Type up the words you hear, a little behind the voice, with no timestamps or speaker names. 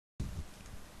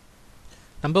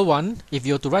Number 1, if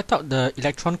you were to write out the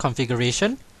electron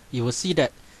configuration, you will see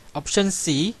that option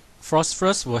C,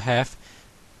 phosphorus, will have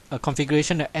a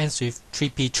configuration that ends with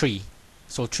 3p3.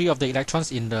 So 3 of the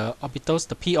electrons in the orbitals,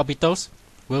 the p orbitals,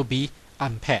 will be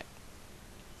unpaired.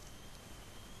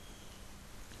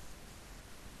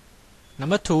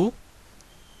 Number 2,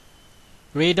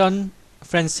 radon,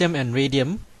 francium and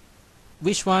radium,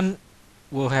 which one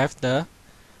will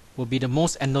be the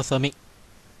most endothermic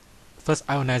first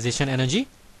ionization energy?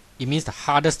 It means the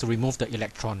hardest to remove the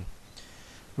electron.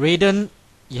 Radon,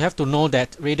 you have to know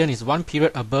that radon is one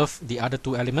period above the other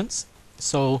two elements,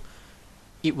 so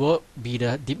it will be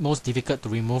the most difficult to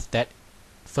remove that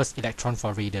first electron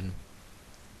for radon.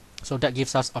 So that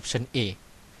gives us option A.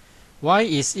 Why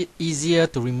is it easier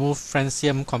to remove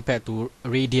francium compared to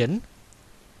radium?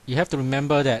 You have to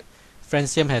remember that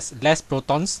francium has less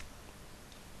protons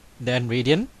than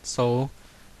radium, so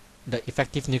the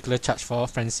effective nuclear charge for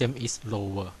francium is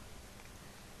lower.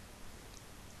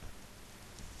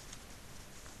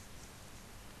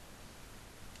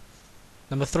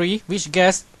 Number 3, which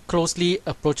gas closely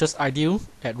approaches ideal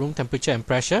at room temperature and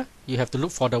pressure? You have to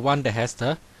look for the one that has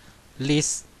the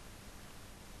least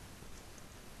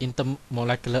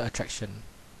intermolecular attraction.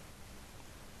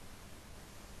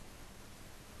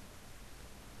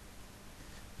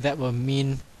 That will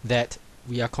mean that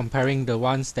we are comparing the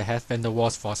ones that have van der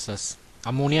Waals forces.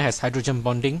 Ammonia has hydrogen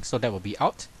bonding, so that will be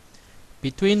out.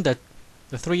 Between the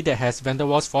 3 that has van der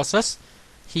Waals forces,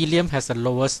 helium has the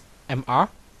lowest MR,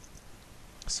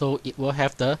 so it will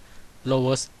have the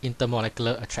lowest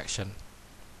intermolecular attraction.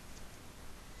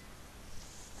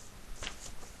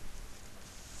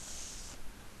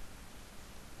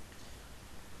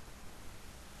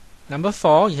 Number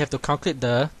 4, you have to calculate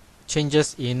the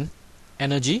changes in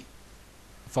energy.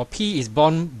 For P is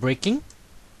bond breaking,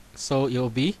 so it will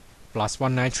be plus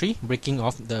 193, breaking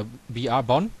of the Br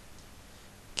bond.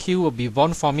 Q will be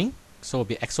bond forming, so it will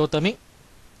be exothermic,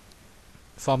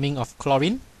 forming of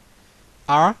chlorine.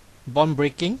 R, bond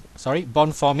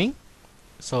forming,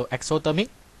 so exothermic.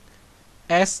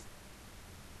 S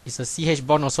is a CH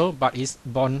bond also, but is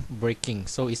bond breaking,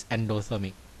 so it's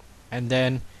endothermic. And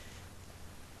then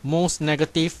most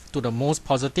negative to the most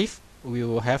positive, we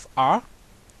will have R,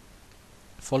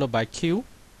 followed by Q,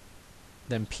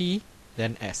 then P,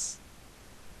 then S.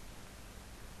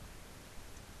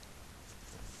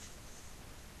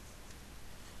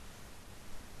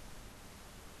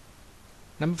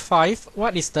 Number 5,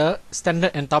 what is the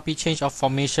standard enthalpy change of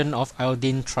formation of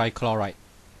iodine trichloride?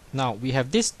 Now we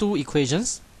have these two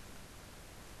equations.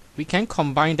 We can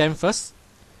combine them first,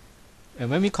 and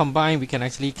when we combine, we can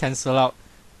actually cancel out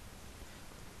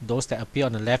those that appear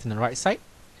on the left and the right side.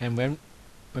 And when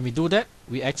we do that,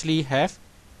 we actually have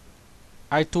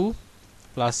I2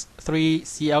 plus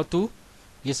 3Cl2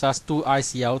 gives us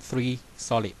 2ICl3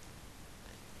 solid.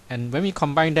 And when we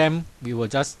combine them, we will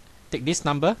just take this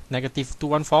number, negative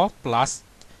 214 plus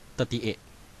 38.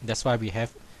 That's why we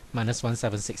have minus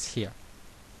 176 here.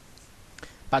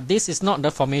 But this is not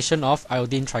the formation of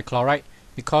iodine trichloride,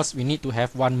 because we need to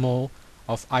have 1 mole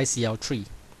of ICl3.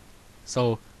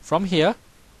 So from here,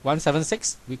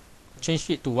 176, we change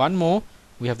it to 1 mole,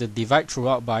 we have to divide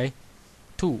throughout by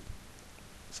 2.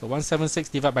 So 176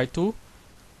 divided by 2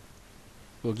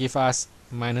 will give us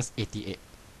minus 88.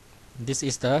 This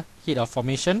is the heat of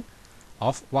formation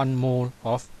of 1 mole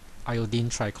of iodine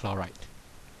trichloride.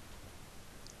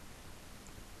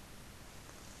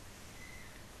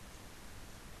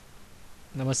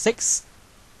 Number 6,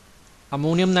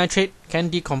 ammonium nitrate can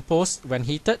decompose when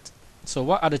heated. So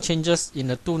what are the changes in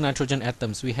the two nitrogen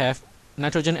atoms? We have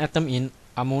nitrogen atom in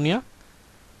ammonia,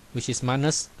 which is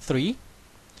minus 3.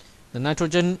 The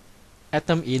nitrogen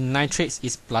atom in nitrates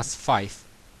is plus 5.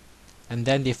 And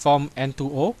then they form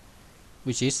N2O,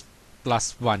 which is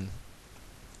plus 1.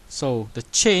 So the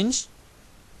change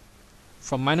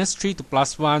from minus 3 to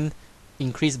plus 1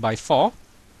 increased by 4.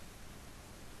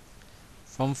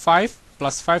 From 5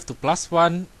 plus 5 to plus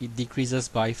 1, it decreases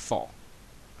by 4.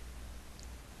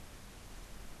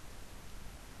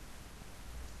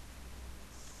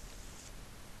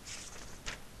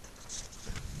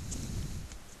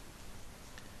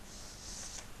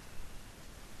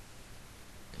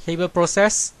 Haber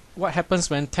process, what happens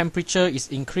when temperature is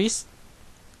increased?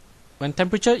 When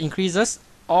temperature increases,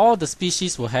 all the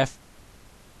species will have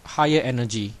higher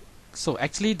energy. So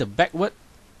actually the backward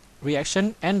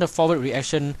reaction and the forward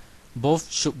reaction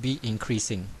both should be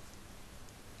increasing.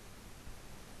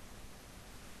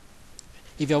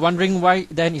 If you're wondering why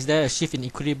then is there a shift in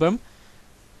equilibrium,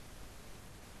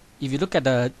 if you look at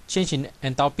the change in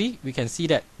enthalpy, we can see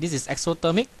that this is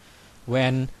exothermic.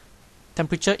 When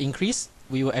temperature increase,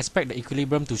 we will expect the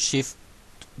equilibrium to shift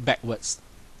backwards.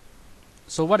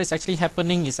 So what is actually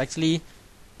happening is actually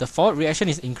the forward reaction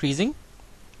is increasing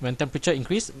when temperature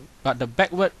increases, but the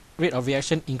backward rate of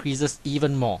reaction increases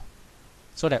even more.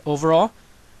 So that overall,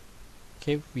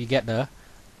 okay, we get the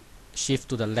shift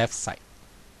to the left side.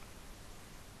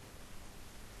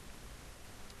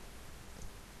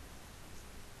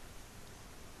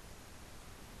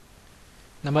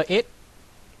 Number 8,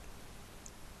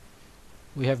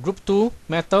 we have group 2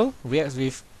 metal reacts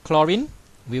with chlorine.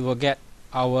 We will get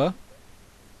our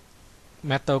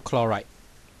metal chloride.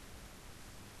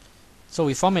 So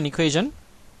we form an equation.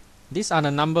 These are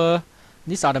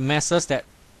the masses that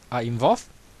are involved.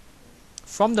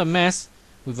 From the mass,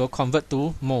 we will convert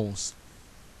to moles,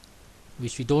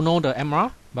 which we don't know the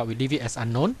MR, but we leave it as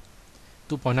unknown.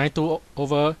 2.92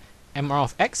 over MR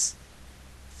of X,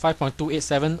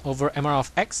 5.287 over MR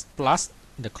of X plus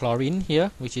the chlorine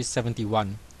here, which is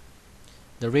 71.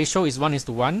 The ratio is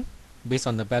 1:1 based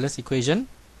on the balance equation.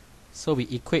 So we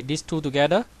equate these two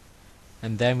together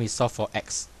and then we solve for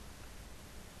X.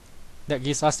 That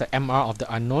gives us the MR of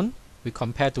the unknown. We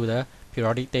compare to the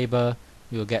periodic table,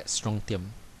 we will get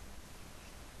strontium.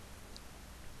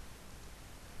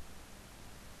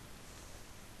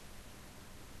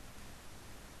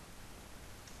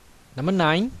 Number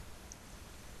 9,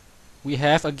 we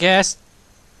have a gas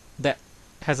that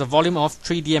has a volume of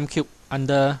 3 dm cube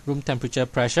under room temperature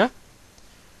pressure.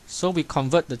 So we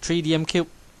convert the 3 dm cube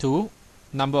to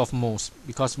number of moles,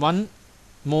 because 1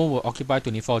 mole will occupy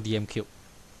 24 dm cube.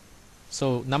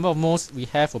 So number of moles we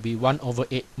have will be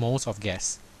 1/8 moles of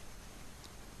gas.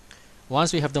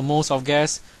 Once we have the moles of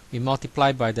gas, we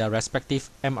multiply by their respective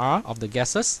MR of the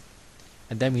gases,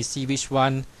 and then we see which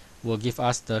one will give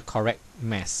us the correct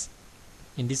mass.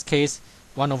 In this case,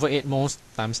 1/8 moles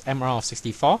times MR of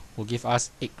 64 will give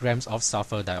us 8 grams of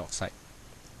sulfur dioxide.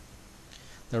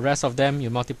 The rest of them you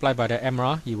multiply by the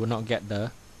MR, you will not get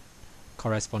the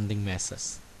corresponding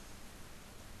masses.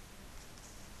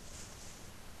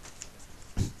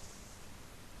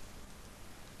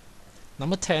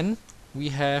 Number 10, we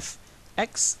have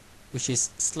X, which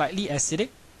is slightly acidic,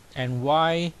 and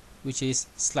Y, which is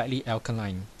slightly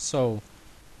alkaline. So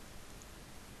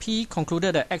P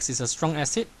concluded that X is a strong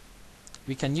acid.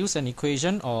 We can use an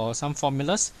equation or some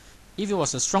formulas. If it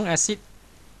was a strong acid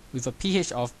with a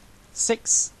pH of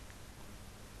 6,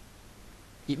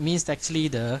 it means actually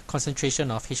the concentration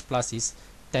of H plus is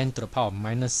 10 to the power of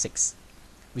 -6,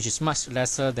 which is much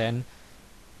lesser than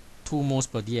 2 moles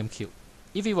per dm cube.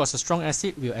 If it was a strong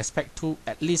acid, we will expect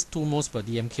at least 2 moles per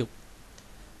dm cube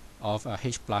of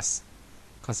H plus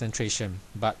concentration,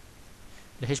 but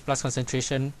the H plus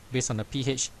concentration based on the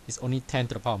pH is only 10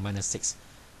 to the power of -6,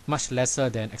 much lesser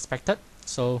than expected,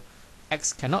 so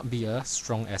X cannot be a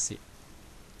strong acid.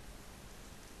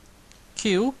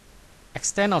 Q,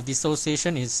 extent of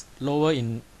dissociation is lower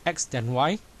in X than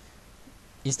Y.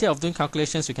 Instead of doing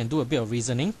calculations, we can do a bit of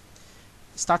reasoning.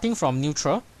 Starting from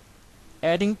neutral,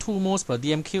 adding 2 moles per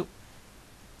dm cube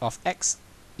of X,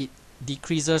 it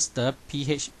decreases the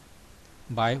pH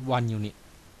by 1 unit.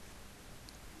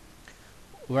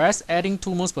 Whereas adding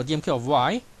 2 moles per dm cube of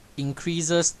Y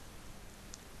increases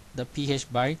the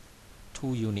pH by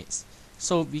 2 units.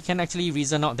 So we can actually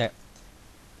reason out that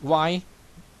Y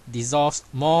dissolves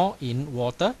more in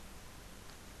water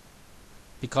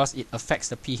because it affects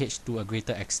the pH to a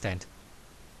greater extent,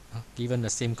 given the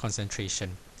same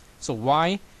concentration. So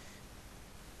Y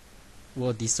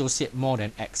will dissociate more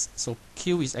than X. So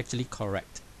Q is actually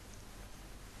correct.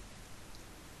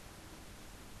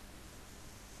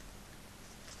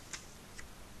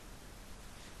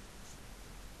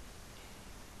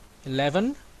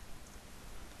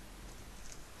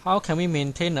 How can we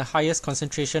maintain the highest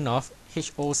concentration of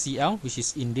HOCl, which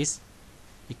is in this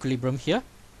equilibrium here?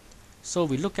 So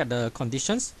we look at the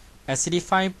conditions.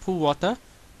 Acidify pool water.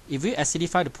 If we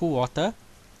acidify the pool water,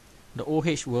 the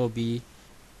OH will be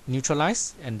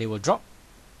neutralized and they will drop,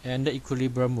 and the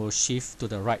equilibrium will shift to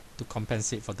the right to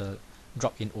compensate for the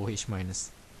drop in OH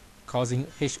minus, causing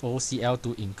HOCl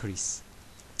to increase.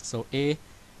 So A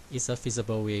is a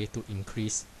feasible way to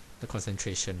increase the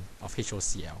concentration of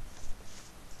HOCl.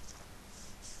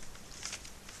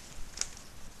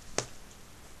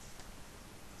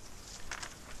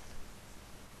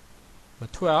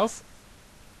 Number 12,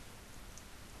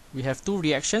 we have 2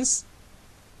 reactions,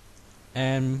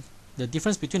 and the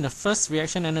difference between the first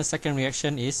reaction and the second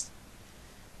reaction is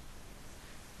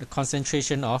the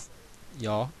concentration of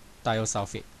your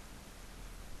thiosulfate.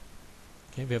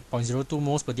 Okay, we have 0.02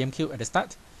 moles per dm cube at the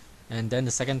start, and then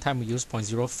the second time we use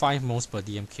 0.05 moles per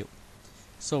dm cube.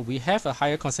 So we have a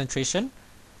higher concentration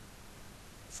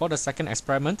for the second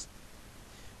experiment,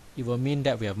 it will mean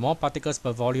that we have more particles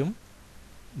per volume.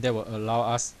 That will allow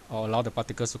us, or allow the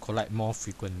particles to collide more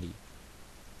frequently.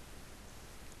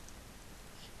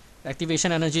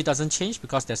 Activation energy doesn't change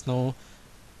because there's no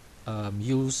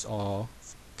use or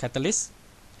catalyst.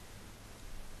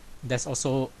 That's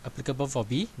also applicable for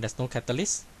B. There's no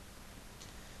catalyst.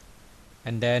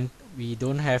 And then we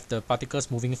don't have the particles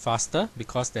moving faster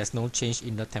because there's no change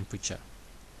in the temperature.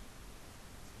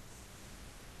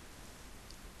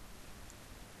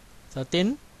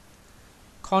 13.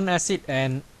 Corn acid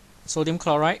and sodium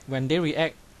chloride, when they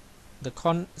react, the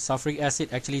corn sulfuric acid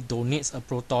actually donates a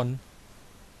proton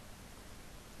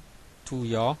to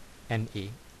your Na.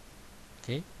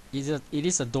 Okay, it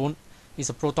is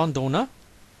a proton donor,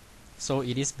 so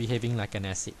it is behaving like an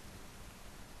acid.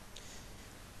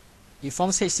 It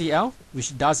forms HCl,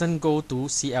 which doesn't go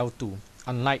to Cl2,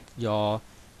 unlike your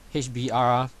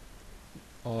HBr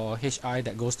or Hi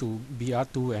that goes to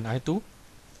Br2 and I2.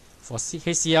 For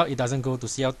HCl, it doesn't go to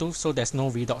Cl2, so there's no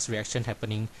redox reaction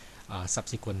happening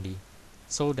subsequently.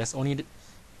 So there's only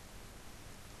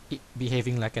it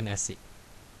behaving like an acid.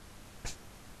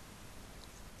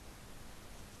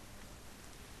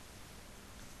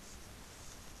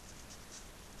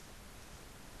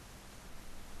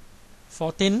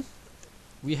 (14)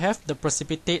 We have the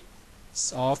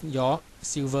precipitates of your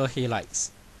silver halides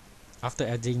after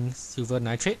adding silver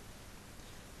nitrate.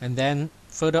 And then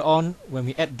further on, when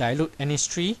we add dilute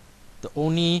NH3, the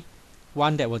only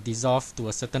one that will dissolve to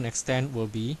a certain extent will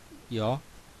be your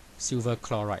silver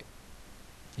chloride.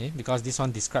 Okay, because this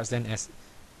one describes them as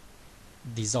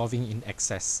dissolving in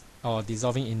excess or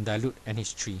dissolving in dilute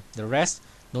NH3. The rest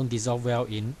don't dissolve well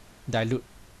in dilute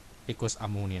aqueous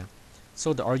ammonia.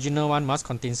 So the original one must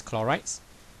contain chlorides,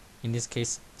 in this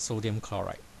case sodium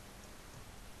chloride.